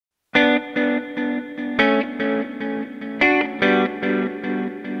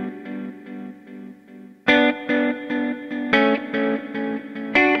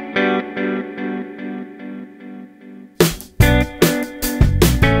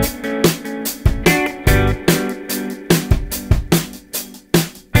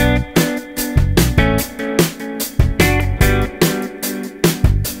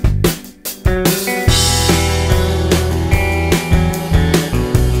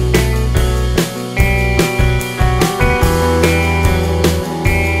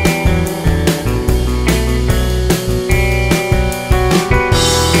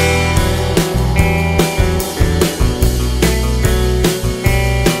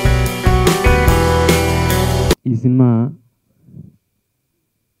ఈ సినిమా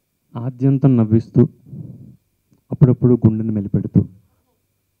ఆద్యంతం నవ్విస్తూ అప్పుడప్పుడు గుండెని మెలిపెడుతూ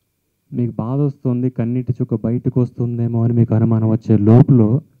మీకు బాధ వస్తుంది, కన్నీటి చుక్క బయటకు వస్తుందేమో అని మీకు అనుమానం వచ్చే లోపల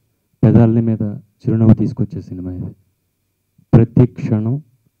పెదాల మీద చిరునవ్వు తీసుకొచ్చే సినిమా ఇది. ప్రతి క్షణం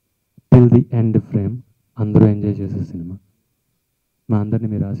టిల్ ది ఎండ్ ఫ్రేమ్ అందరూ ఎంజాయ్ చేసే సినిమా. మా అందరినీ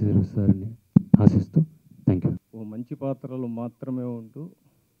మీరు ఆశీర్వదిస్తారని ఆశిస్తూ థ్యాంక్ యూ. ఓ మంచి పాత్రలు మాత్రమే ఉంటూ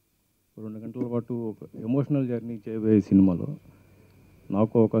 2 గంటల పాటు ఒక ఎమోషనల్ జర్నీ చేయబోయే సినిమాలో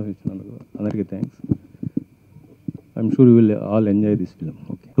నాకు అవకాశం ఇచ్చినందుకు అందరికీ thanks. I'm sure you will all enjoy this film.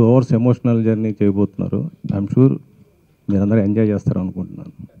 Okay, 2 hours emotional journey చేయబోతున్నారు. ఐఎమ్ షూర్ మీరందరూ ఎంజాయ్ చేస్తారు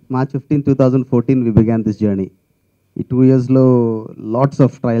అనుకుంటున్నాను. March 15, 2014 we began this journey. In 2 years lo lots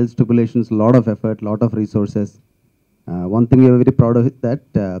of trials, tribulations, lot of effort, lot of resources. One thing we are very proud of it that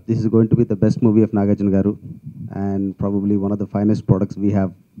this is going to be the best movie of Nagarjuna garu and probably one of the finest products we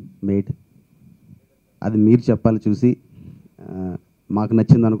have made. అది మీరు చెప్పాలి చూసి మాకు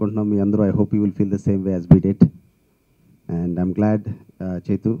నచ్చింది అనుకుంటున్నాం మీ అందరూ. I hope you will feel the same way as we did. And I'm glad,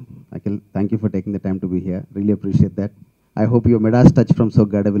 Chetu, Akhil, thank you for taking the time to be here. Really appreciate that. I hope your Midas touch from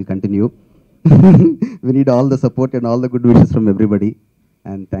Sogada will continue. We need all the support and all the good wishes from everybody.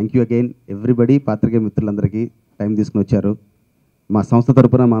 And thank you again, everybody. Patrike మిత్రులందరికీ time తీసుకుని వచ్చారు. మా సంస్థ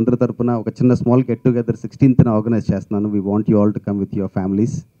తరపున మా అందరి తరపున ఒక చిన్న small get together 16th organise చేస్తున్నాను. We want you all to come with your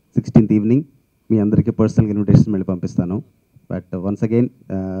families. 16th evening మీ అందరికీ పర్సనల్గా ఇన్విటేషన్ మళ్ళీ పంపిస్తాను. But once again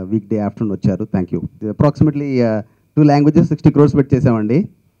week day afternoon వచ్చారు. Thank you. Approximately 2 languages 60 crores పెట్టి చేసామండి.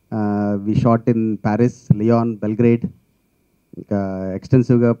 We shot in Paris, Lyon, Belgrade. ఇంకా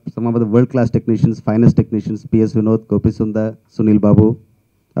ఎక్స్టెన్సివ్గా some of the world class technicians, finest technicians, PS Vinod, Gopi Sundar, Sunil Babu.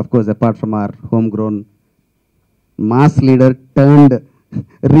 Of course apart from our home grown mass leader turned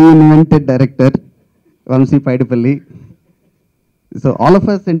reinvented director Vamsi Paidipally. So all of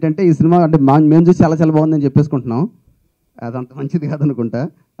us ఏంటంటే ఈ cinema అంటే మేము చూసి చాలా చాలా బాగుందని చెప్పేసుకుంటున్నాం. అదంత మంచిది కాదనుకుంటా.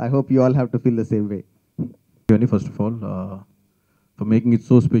 I hope you all have to feel the same way. First of all for making it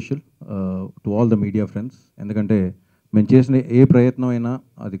so special to all the media friends. ఎందుకంటే మేము చేసిన ఏ ప్రయత్నం అయినా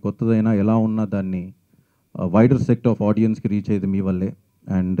అది కొత్తదైనా ఎలా ఉన్నా దాన్ని వైడర్ సెక్ట్ ఆఫ్ ఆడియన్స్కి రీచ్ అయ్యేది మీ వల్లే.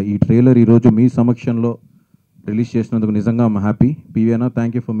 అండ్ ఈ ట్రైలర్ ఈరోజు మీ సమక్షంలో రిలీజ్ చేసినందుకు నిజంగా I'm happy. పీవీనా,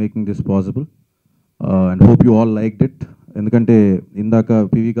 thank you for making this possible and hope you all liked it. ఎందుకంటే ఇందాక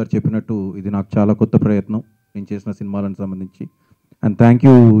పీవీ గారు చెప్పినట్టు ఇది నాకు చాలా కొత్త ప్రయత్నం నేను చేసిన సినిమాలకు సంబంధించి. అండ్ థ్యాంక్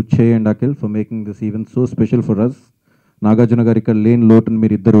యూ చే and Akhil for making this event so special for us. Nagarjuna గారు ఇక్కడ లేని లోటును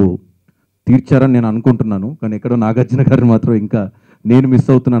మీరు ఇద్దరు తీర్చారని నేను అనుకుంటున్నాను, కానీ ఎక్కడో నాగార్జున గారిని మాత్రం ఇంకా నేను మిస్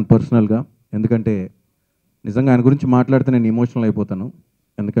అవుతున్నాను పర్సనల్గా. ఎందుకంటే నిజంగా ఆయన గురించి మాట్లాడితే నేను ఎమోషనల్ అయిపోతాను.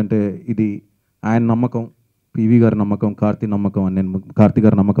 ఎందుకంటే ఇది ఆయన నమ్మకం, పీవీ గారి నమ్మకం, కార్తీ నమ్మకం అని కార్తీ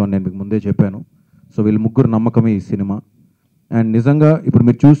గారి నమ్మకం అని నేను మీకు ముందే చెప్పాను. సో వీళ్ళ ముగ్గురు నమ్మకమే ఈ సినిమా. అండ్ నిజంగా ఇప్పుడు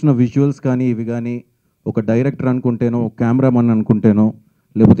మీరు చూసిన విజువల్స్ కానీ ఇవి కానీ ఒక డైరెక్టర్ అనుకుంటేనో, ఒక కెమెరామన్ అనుకుంటేనో,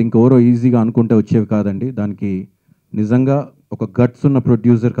 లేకపోతే ఇంకెవరో ఈజీగా అనుకుంటే వచ్చేవి కాదండి. దానికి నిజంగా ఒక గట్స్ ఉన్న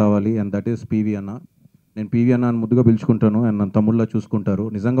ప్రొడ్యూసర్ కావాలి. అండ్ దట్ ఈస్ పీవీ అన్న. నేను పీవీ అన్న అని ముద్దుగా పిలుచుకుంటాను. అండ్ నన్ను తమ్ముళ్ళ చూసుకుంటారు.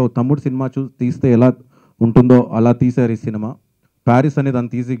 నిజంగా ఒక తమ్ముడు సినిమా తీస్తే ఎలా ఉంటుందో అలా తీశారు ఈ సినిమా. ప్యారిస్ అనేది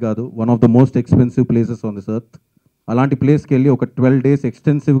అంత ఈజీ కాదు. One of the most expensive places on this earth. అలాంటి ప్లేస్కి వెళ్ళి ఒక 12 days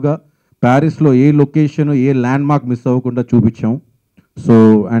ఎక్స్టెన్సివ్గా ప్యారిస్లో ఏ లొకేషన్, ఏ ల్యాండ్ మార్క్ మిస్ అవ్వకుండా చూపించాం. సో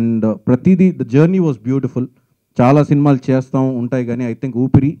అండ్ ప్రతిదీ ద జర్నీ వాజ్ బ్యూటిఫుల్. చాలా సినిమాలు చేస్తాం ఉంటాయి కానీ ఐ థింక్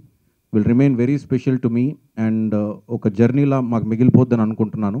ఊపిరి will remain very special to me. And ఒక జర్నీలా మాకు మిగిలిపోద్దని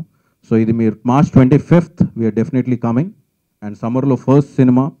అనుకుంటున్నాను. సో ఇది మీరు March 25th we're definitely coming. And సమ్మర్లో ఫస్ట్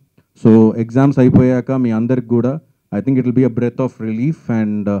సినిమా. సో ఎగ్జామ్స్ అయిపోయాక మీ అందరికి కూడా I think it will be a breath of relief.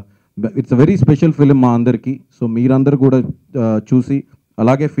 And it's a very special film మా అందరికీ. సో మీరందరూ కూడా చూసి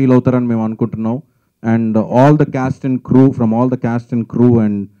అలాగే ఫీల్ అవుతారని మేము అనుకుంటున్నాం. And all the cast and crew, from all the cast and crew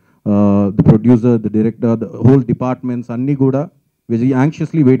and the producer, the director, the whole departments అన్నీ కూడా very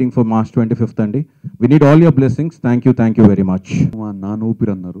anxiously waiting for March 25th అండి. We need all your blessings. Thank you very much. మా నాన్న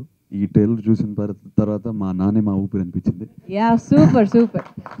ఊపిరి అన్నారు. ఈ trailer చూసిన తర్వాత మా నాన్నే మా ఊపిరి అనిపించింది. Super.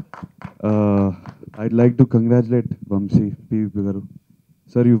 I'd like to congratulate Vamsi, PVP garu.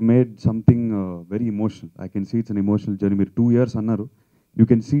 Sir, you've made something very emotional. I can see it's an emotional journey. Meer 2 years annaru. You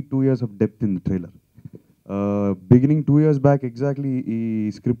can see 2 years of depth in the trailer. Beginning 2 years back exactly ఈ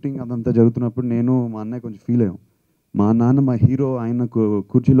scripting అదంతా జరుగుతున్నప్పుడు నేను మా అన్నయ్య కొంచెం feel అయ్యాం. మా నాన్న మా హీరో, ఆయన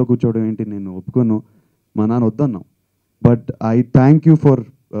కుర్చీలో కూర్చోవడం ఏంటి, నేను ఒప్పుకోను, మా నాన్న వద్దన్నాం. But I thank you for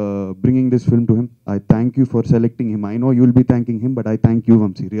bringing this film to him. I thank you for selecting him. I know you'll be thanking him, but I thank you,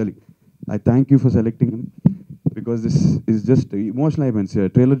 Vamsi, really. I thank you for selecting him because this is just emotional.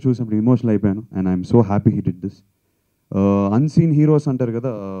 Trailer చూసినప్పుడు emotional అయిపోయాను and I'm so happy he did this. Unseen heroes అంటారు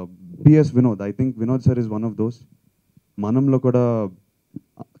కదా, PS Vinod. I think Vinod sir is one of those. మనంలో కూడా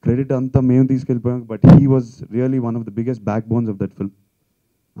credit అంతా మేము తీసుకెళ్ళిపోయాం, but he was really one of the biggest back bones of that film.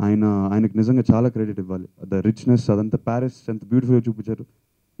 ఆయనకు నిజంగా చాలా credit ఇవ్వాలి. The richness అదంతా ప్యారిస్ ఎంత బ్యూటిఫుల్గా చూపించారు.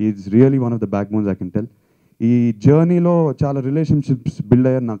 Is really one of the back bones I can tell. ఈ జర్నీలో చాలా రిలేషన్షిప్స్ బిల్డ్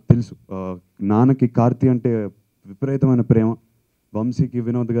అయ్యారు నాకు తెలుసు. నాన్నకి కార్తీ అంటే విపరీతమైన ప్రేమ, వంశీకి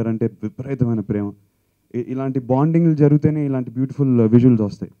వినోద్ గారు అంటే విపరీతమైన ప్రేమ. ఇలాంటి బాండింగ్లు జరిగితేనే ఇలాంటి బ్యూటిఫుల్ విజువల్స్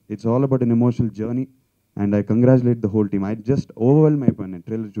వస్తాయి. It's all about an emotional journey and I congratulate the whole team. I just overwhelm అయిపోయాను నేను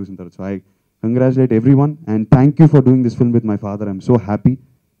ట్రైలర్ చూసిన తర్వాత. So I congratulate every one and thank you for doing this film with my father. I'm so happy.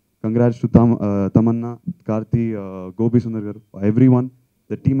 Congrats to Tamanna, Karthi, Gopi Sundar garu, everyone.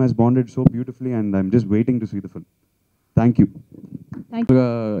 The team has bonded so beautifully and I'm just waiting to see the film. Thank you.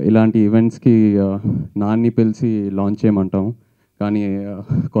 ఇలాంటి ఈవెంట్స్కి నాన్ని పిలిచి launch చేయమంటాం, కానీ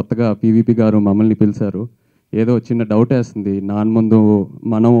కొత్తగా PVP గారు మమ్మల్ని పిలిచారు. ఏదో చిన్న డౌట్ వేస్తుంది, నాన్న ముందు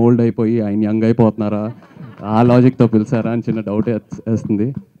మనం ఓల్డ్ అయిపోయి ఆయన యంగ్ అయిపోతున్నారా, ఆ లాజిక్తో పిలిచారా అని చిన్న డౌట్ వేస్తుంది.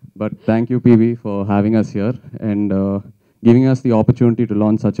 But thank you PV for having us here and giving us the opportunity to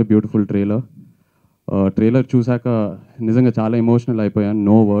launch such a beautiful trailer. Trailer చూసాక నిజంగా చాలా ఎమోషనల్ అయిపోయాను.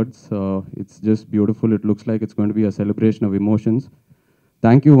 No words, it's just beautiful. It looks like it's going to be a celebration of emotions.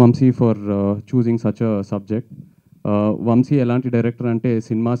 Thank you Vamsi for choosing such a subject. Vamsi ఎలాంటి director అంటే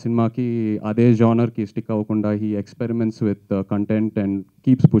సినిమాకి అదే జానర్కి stick అవ్వకుండా he experiments with content and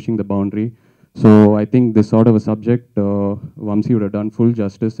keeps pushing the boundary. So I think this sort of a subject Vamsi would have done full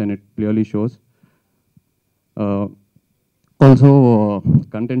justice and it clearly shows. Also,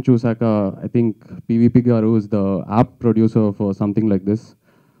 content chusaka, I think PVP Garu is the apt producer for something like this.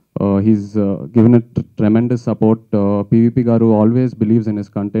 He's given it tremendous support. PVP Garu always believes in his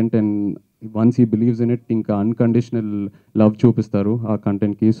content, and once he believes in it, inka unconditional love chupistaru aa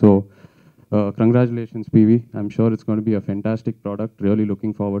content ki. So congratulations PV. I'm sure it's going to be a fantastic product. Really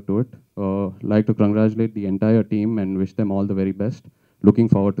looking forward to it. Like to congratulate the entire team and wish them all the very best. Looking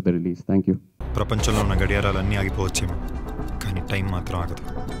forward to the release. Thank you. ప్రపంచంలో ఉన్న గడియారాలన్నీ ఆగిపోవచ్చేమో, కానీ time మాత్రం ఆగదు.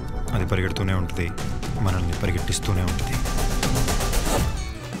 అది పరిగెడుతూనే ఉంటుంది, మనల్ని పరిగెట్టిస్తూనే ఉంటుంది.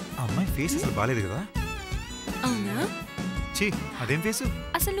 ఆ అమ్మాయి ఫేస్ అసలు బాలేదు కదా. అవునా? చీ, అదేం ఫేసు?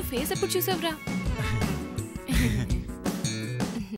 అసలు ఫేస్ ఎప్పుడు చూసావురా?